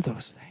even hear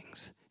those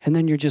things. And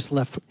then you're just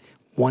left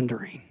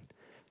wondering,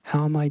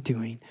 how am I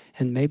doing?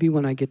 And maybe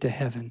when I get to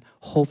heaven,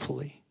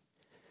 hopefully,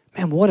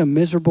 man, what a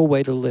miserable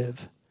way to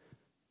live.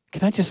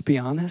 Can I just be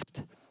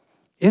honest?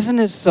 Isn't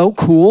it so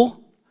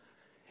cool?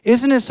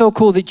 Isn't it so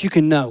cool that you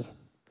can know?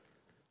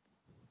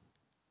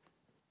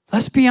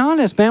 Let's be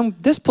honest, man.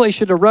 This place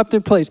should erupt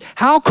in place.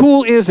 How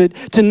cool is it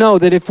to know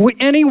that if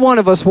any one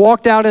of us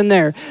walked out in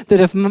there,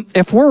 that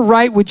if we're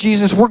right with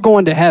Jesus, we're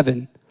going to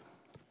heaven?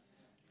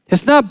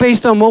 It's not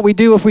based on what we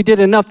do if we did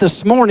enough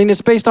this morning.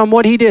 It's based on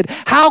what he did.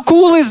 How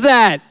cool is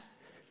that?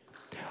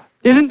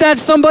 Isn't that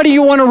somebody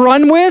you want to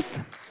run with?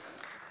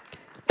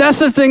 That's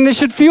the thing that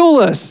should fuel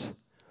us.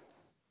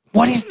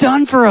 What he's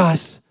done for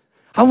us.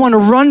 I want to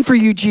run for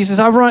you, Jesus.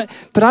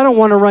 But I don't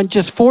want to run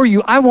just for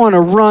you. I want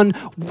to run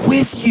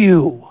with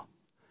you.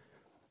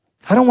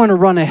 I don't want to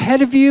run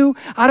ahead of you.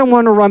 I don't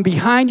want to run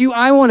behind you.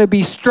 I want to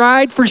be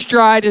stride for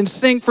stride and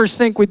sink for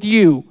sink with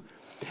you.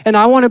 And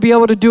I want to be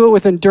able to do it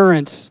with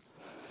endurance.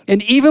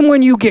 And even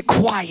when you get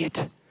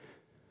quiet,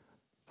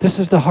 this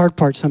is the hard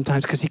part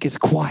sometimes because he gets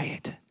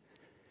quiet.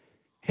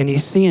 And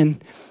he's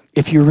seeing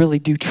if you really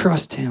do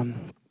trust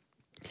him.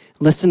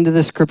 Listen to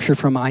the scripture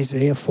from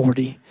Isaiah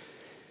 40.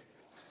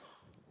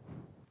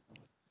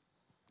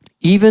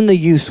 Even the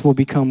youths will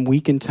become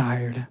weak and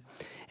tired,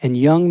 and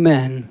young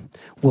men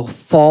will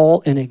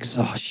fall in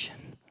exhaustion.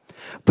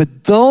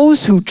 But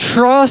those who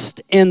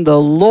trust in the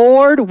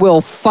Lord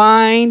will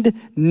find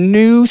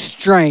new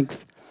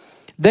strength.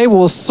 They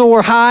will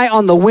soar high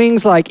on the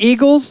wings like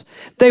eagles.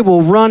 They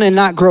will run and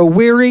not grow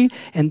weary,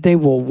 and they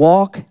will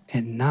walk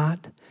and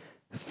not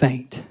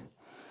faint.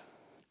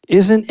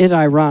 Isn't it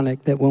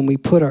ironic that when we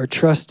put our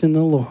trust in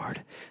the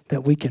Lord,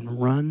 that we can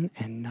run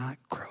and not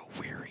grow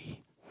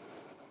weary?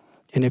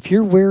 And if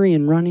you're weary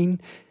and running,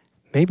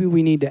 maybe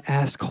we need to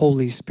ask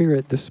Holy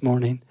Spirit this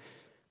morning,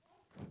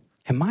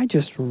 am I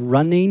just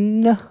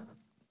running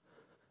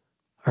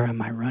or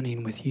am I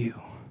running with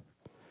you?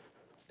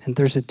 And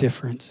there's a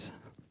difference.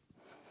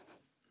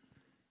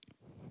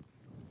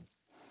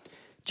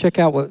 Check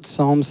out what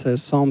Psalm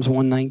says, Psalms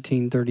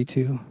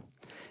 119:32,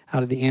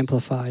 out of the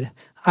Amplified.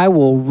 I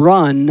will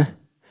run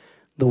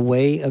the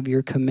way of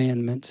your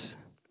commandments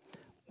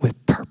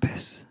with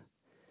purpose.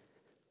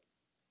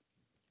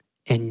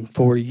 And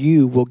for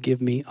you will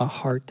give me a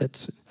heart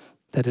that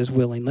is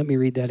willing. Let me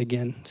read that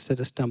again instead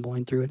of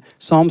stumbling through it.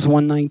 Psalms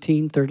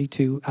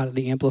 119:32 out of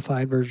the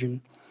Amplified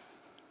Version.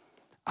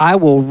 I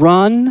will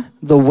run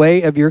the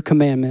way of your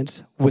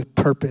commandments with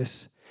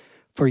purpose,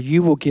 for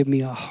you will give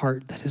me a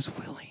heart that is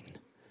willing.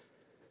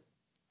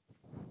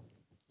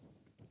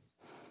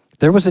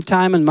 There was a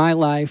time in my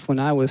life when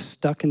I was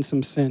stuck in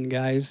some sin,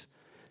 guys.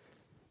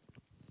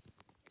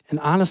 And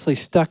honestly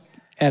stuck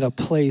at a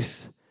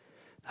place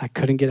I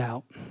couldn't get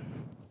out.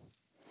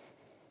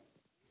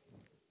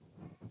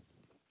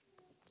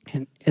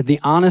 And the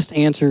honest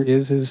answer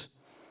is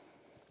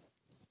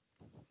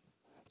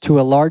to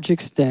a large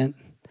extent,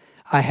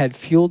 I had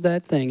fueled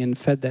that thing and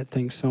fed that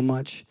thing so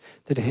much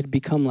that it had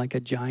become like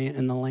a giant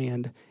in the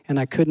land. And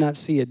I could not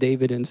see a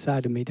David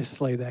inside of me to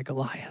slay that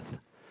Goliath.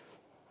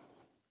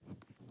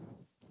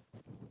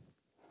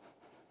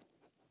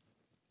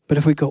 But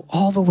if we go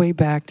all the way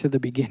back to the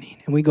beginning,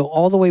 and we go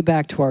all the way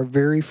back to our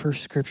very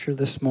first scripture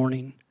this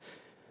morning,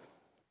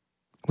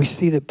 we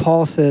see that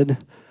Paul said,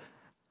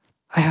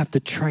 I have to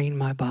train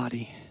my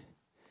body.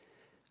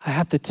 I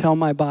have to tell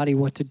my body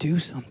what to do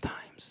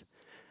sometimes.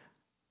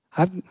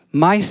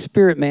 My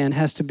spirit man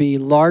has to be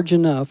large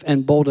enough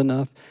and bold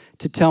enough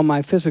to tell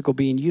my physical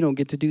being, you don't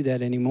get to do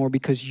that anymore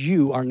because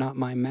you are not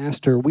my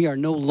master. We are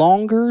no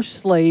longer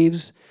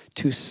slaves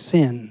to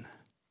sin.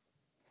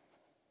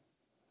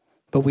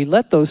 But we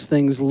let those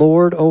things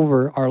lord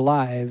over our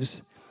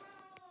lives.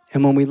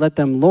 And when we let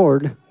them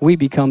lord, we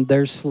become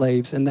their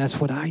slaves. And that's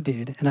what I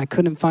did. And I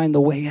couldn't find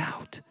the way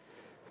out.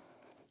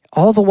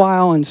 All the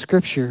while in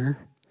Scripture,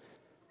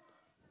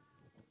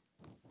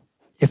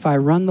 if I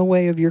run the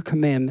way of your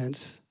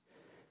commandments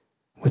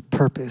with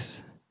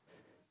purpose,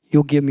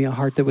 you'll give me a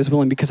heart that was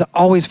willing. Because I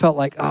always felt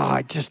like,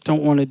 I just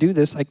don't want to do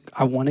this.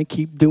 I want to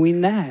keep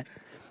doing that.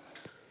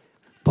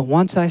 But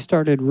once I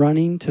started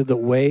running to the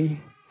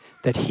way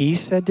that he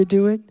said to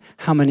do it,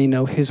 how many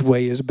know his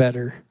way is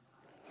better?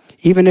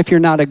 Even if you're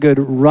not a good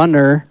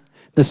runner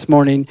this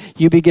morning,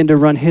 you begin to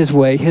run his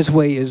way. His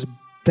way is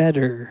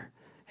better.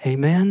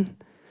 Amen?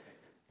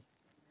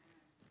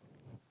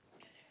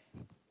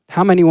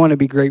 How many want to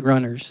be great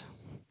runners?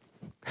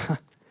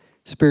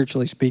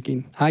 Spiritually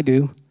speaking, I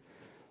do.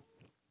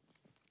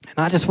 And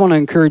I just want to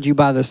encourage you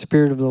by the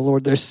Spirit of the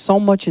Lord. There's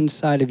so much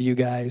inside of you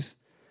guys.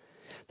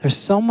 There's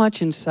so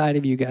much inside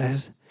of you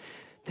guys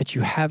that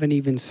you haven't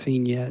even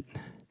seen yet.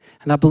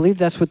 And I believe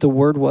that's what the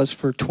word was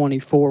for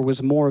 24,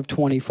 was more of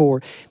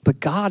 24. But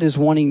God is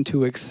wanting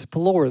to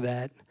explore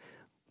that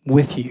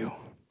with you.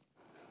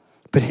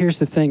 But here's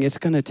the thing, it's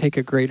going to take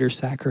a greater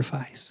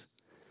sacrifice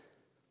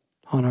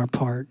on our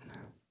part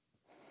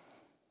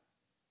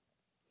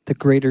the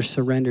greater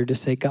surrender to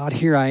say, God,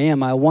 here I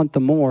am. I want the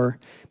more.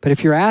 But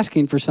if you're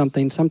asking for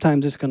something,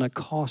 sometimes it's going to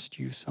cost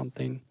you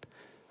something.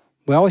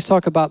 We always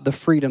talk about the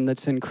freedom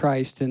that's in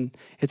Christ, and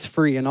it's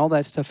free, and all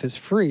that stuff is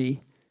free.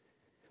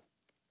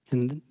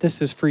 And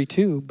this is free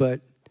too,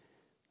 but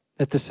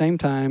at the same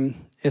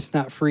time, it's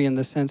not free in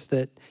the sense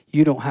that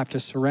you don't have to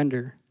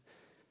surrender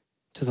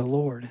to the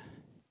Lord.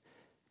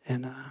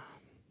 And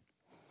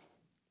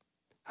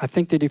I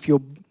think that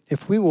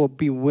if we will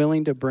be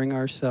willing to bring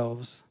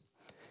ourselves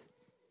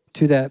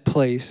to that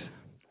place,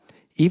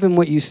 even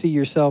what you see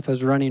yourself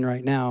as running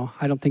right now,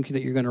 I don't think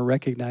that you're going to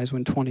recognize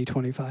when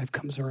 2025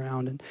 comes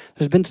around. And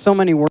there's been so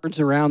many words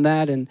around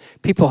that, and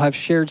people have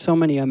shared so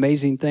many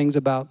amazing things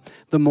about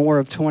the more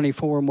of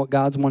 24 and what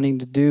God's wanting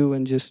to do,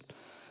 and just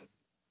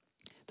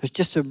there's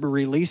just a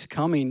release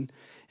coming,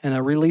 and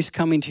a release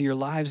coming to your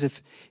lives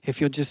if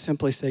you'll just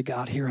simply say,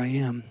 God, here I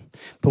am.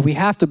 But we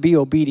have to be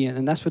obedient,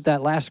 and that's what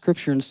that last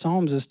scripture in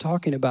Psalms is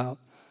talking about.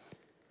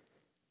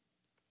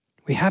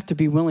 We have to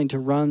be willing to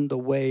run the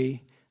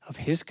way of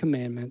his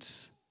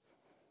commandments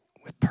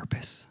with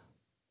purpose.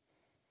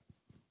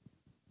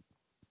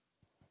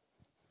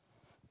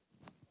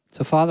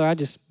 So, Father, I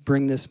just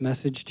bring this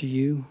message to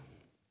you.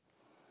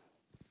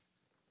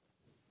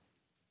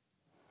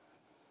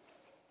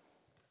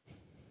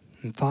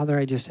 And Father,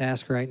 I just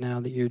ask right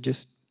now that you're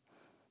just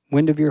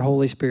wind of your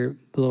Holy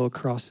Spirit blow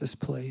across this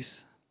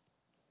place.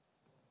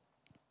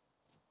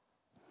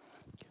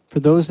 For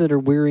those that are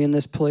weary in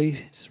this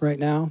place right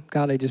now,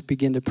 God, I just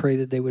begin to pray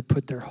that they would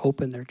put their hope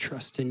and their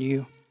trust in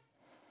you.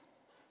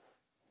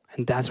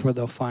 And that's where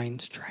they'll find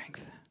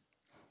strength.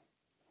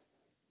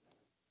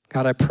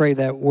 God, I pray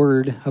that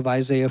word of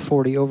Isaiah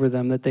 40 over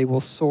them, that they will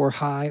soar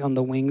high on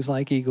the wings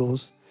like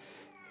eagles.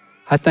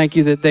 I thank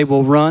you that they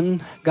will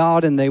run,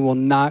 God, and they will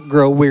not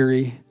grow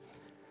weary.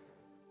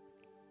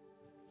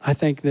 I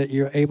think that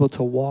you're able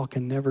to walk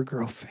and never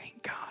grow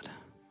faint, God.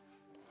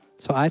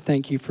 So I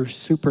thank you for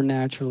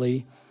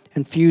supernaturally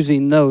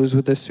infusing those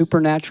with a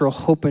supernatural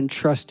hope and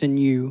trust in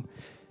you,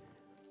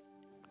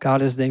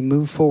 God, as they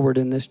move forward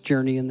in this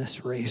journey, in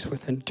this race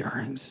with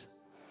endurance.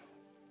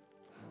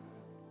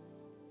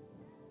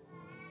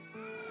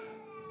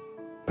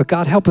 But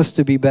God, help us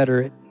to be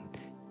better at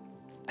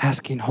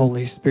asking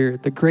Holy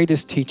Spirit, the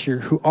greatest teacher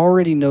who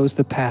already knows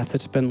the path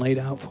that's been laid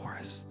out for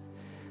us.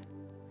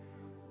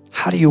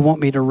 How do you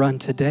want me to run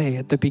today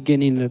at the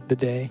beginning of the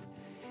day?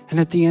 And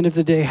at the end of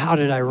the day, how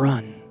did I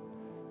run?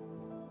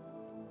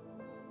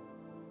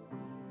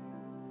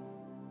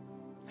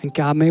 And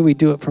God, may we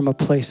do it from a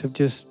place of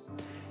just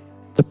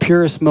the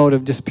purest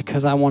motive, just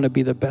because I want to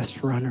be the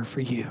best runner for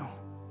you.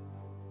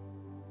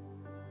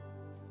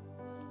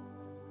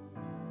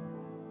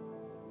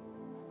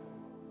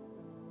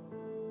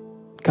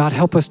 God,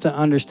 help us to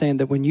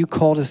understand that when you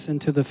called us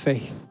into the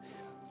faith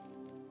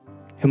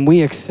and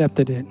we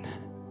accepted it,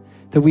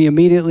 that we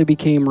immediately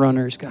became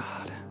runners,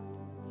 God.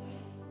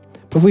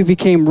 But we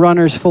became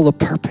runners full of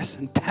purpose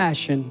and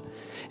passion.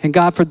 And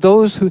God, for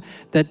those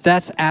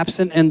that's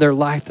absent in their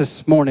life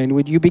this morning,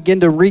 would you begin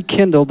to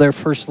rekindle their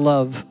first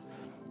love?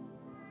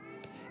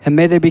 And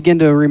may they begin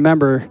to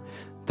remember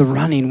the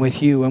running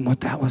with you and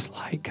what that was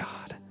like,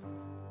 God.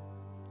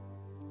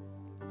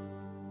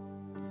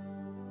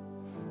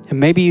 And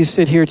maybe you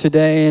sit here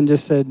today and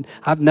just said,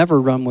 I've never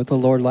run with the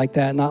Lord like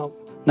that, not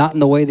in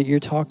the way that you're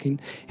talking.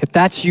 If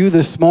that's you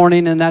this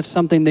morning and that's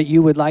something that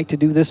you would like to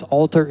do, this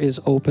altar is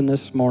open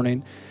this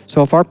morning.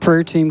 So if our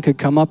prayer team could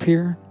come up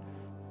here.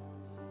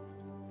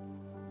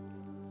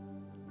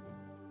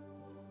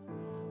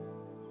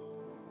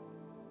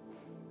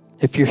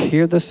 If you're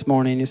here this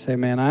morning, you say,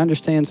 man, I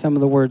understand some of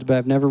the words, but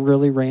I've never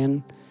really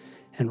ran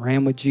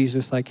with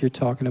Jesus like you're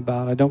talking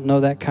about. I don't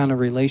know that kind of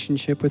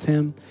relationship with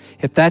him.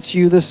 If that's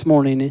you this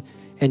morning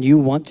and you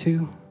want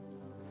to,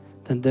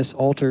 then this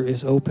altar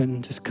is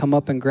open. Just come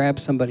up and grab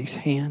somebody's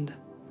hand.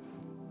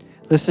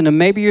 Listen, and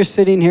maybe you're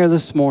sitting here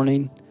this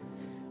morning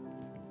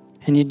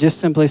and you just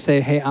simply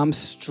say, hey, I'm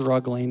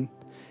struggling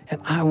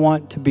and I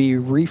want to be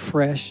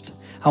refreshed.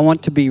 I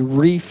want to be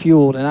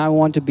refueled, and I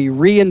want to be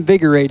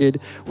reinvigorated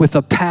with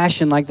a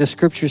passion, like the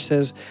scripture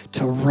says,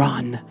 to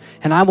run.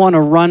 And I want to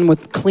run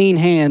with clean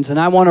hands, and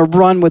I want to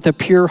run with a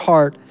pure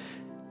heart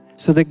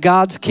so that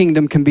God's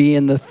kingdom can be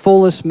in the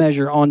fullest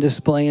measure on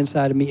display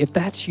inside of me. If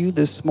that's you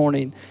this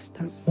morning,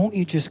 then won't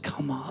you just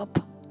come up?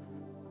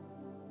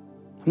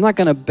 I'm not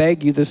going to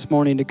beg you this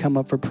morning to come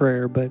up for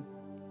prayer, but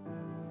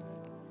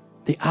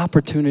the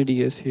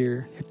opportunity is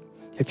here.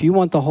 If you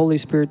want the Holy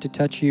Spirit to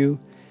touch you,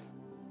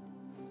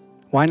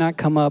 why not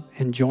come up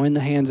and join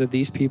the hands of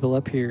these people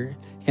up here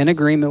in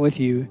agreement with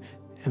you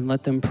and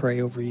let them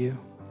pray over you?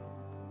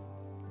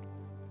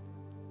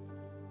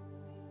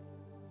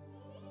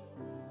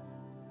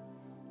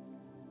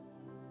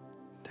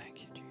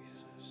 Thank you,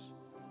 Jesus.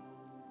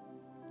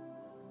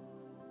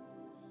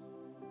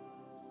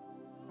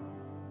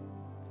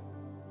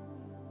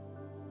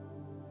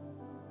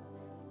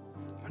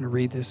 I'm going to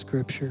read this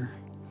scripture.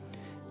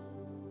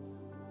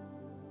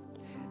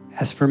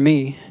 As for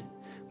me,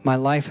 my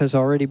life has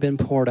already been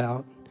poured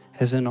out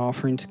as an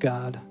offering to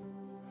God.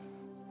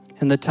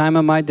 and the time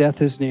of my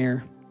death is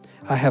near.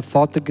 I have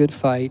fought the good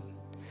fight.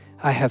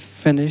 I have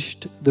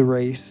finished the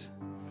race.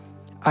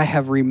 I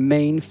have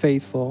remained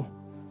faithful,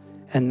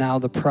 and now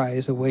the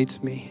prize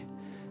awaits me.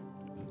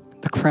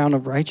 The crown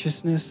of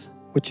righteousness,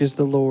 which is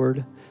the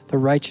Lord, the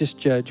righteous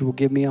judge, will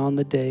give me on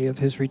the day of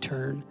his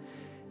return.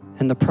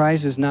 And the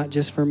prize is not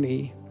just for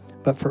me,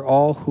 but for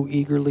all who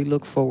eagerly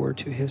look forward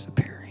to his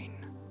appearing.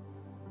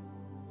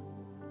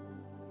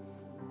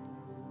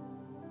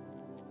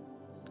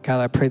 God,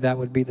 I pray that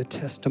would be the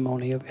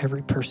testimony of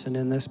every person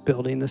in this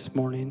building this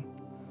morning.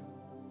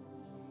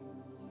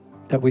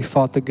 That we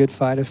fought the good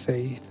fight of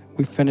faith,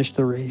 we finished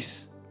the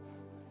race,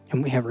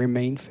 and we have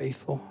remained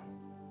faithful.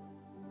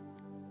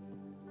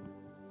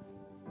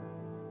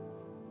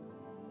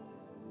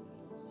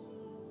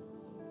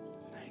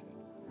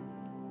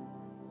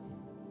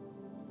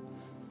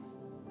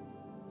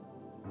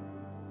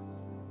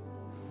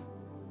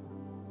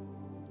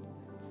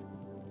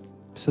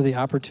 So the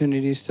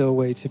opportunity still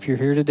waits. If you're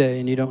here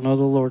today and you don't know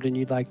the Lord and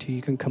you'd like to,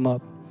 you can come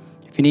up.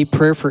 If you need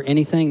prayer for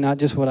anything, not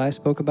just what I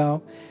spoke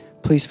about,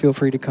 please feel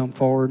free to come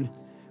forward.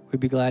 We'd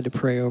be glad to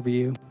pray over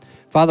you.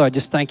 Father, I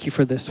just thank you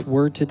for this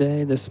word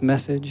today, this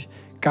message.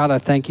 God, I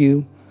thank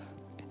you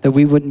that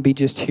we wouldn't be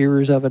just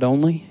hearers of it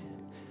only,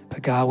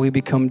 but God, we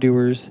become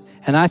doers.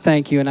 And I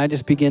thank you, and I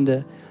just begin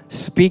to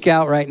speak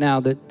out right now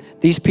that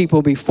these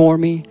people before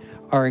me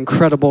are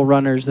incredible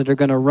runners that are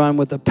going to run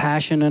with a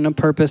passion and a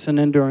purpose and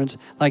endurance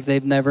like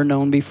they've never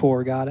known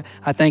before, God.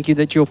 I thank you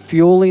that you're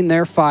fueling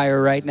their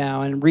fire right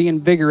now and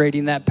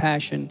reinvigorating that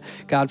passion,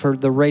 God, for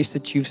the race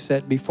that you've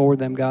set before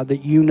them, God,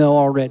 that you know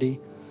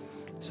already.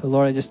 So,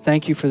 Lord, I just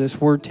thank you for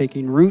this word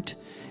taking root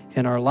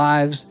in our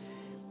lives,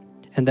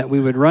 and that we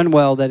would run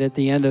well, that at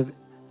the end of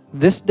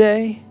this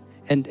day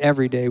and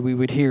every day we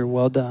would hear,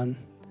 well done,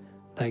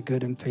 thy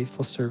good and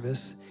faithful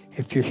service.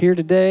 If you're here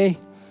today,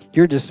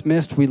 you're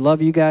dismissed. We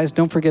love you guys.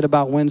 Don't forget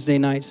about Wednesday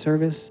night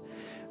service.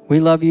 We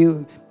love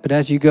you. But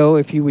as you go,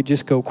 if you would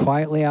just go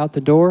quietly out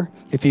the door.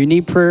 If you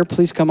need prayer,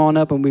 please come on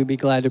up and we'd be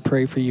glad to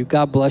pray for you.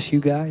 God bless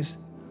you guys.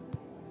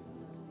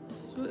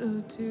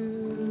 Will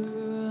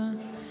do.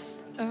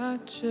 I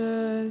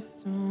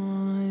just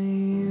want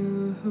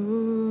you.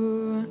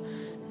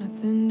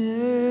 Nothing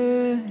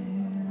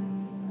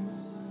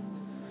else.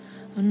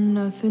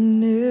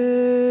 Nothing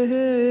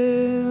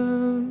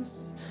else.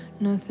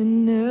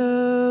 Nothing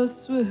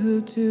else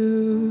will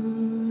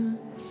do.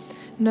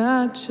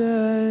 Not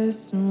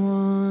just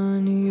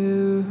want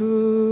you.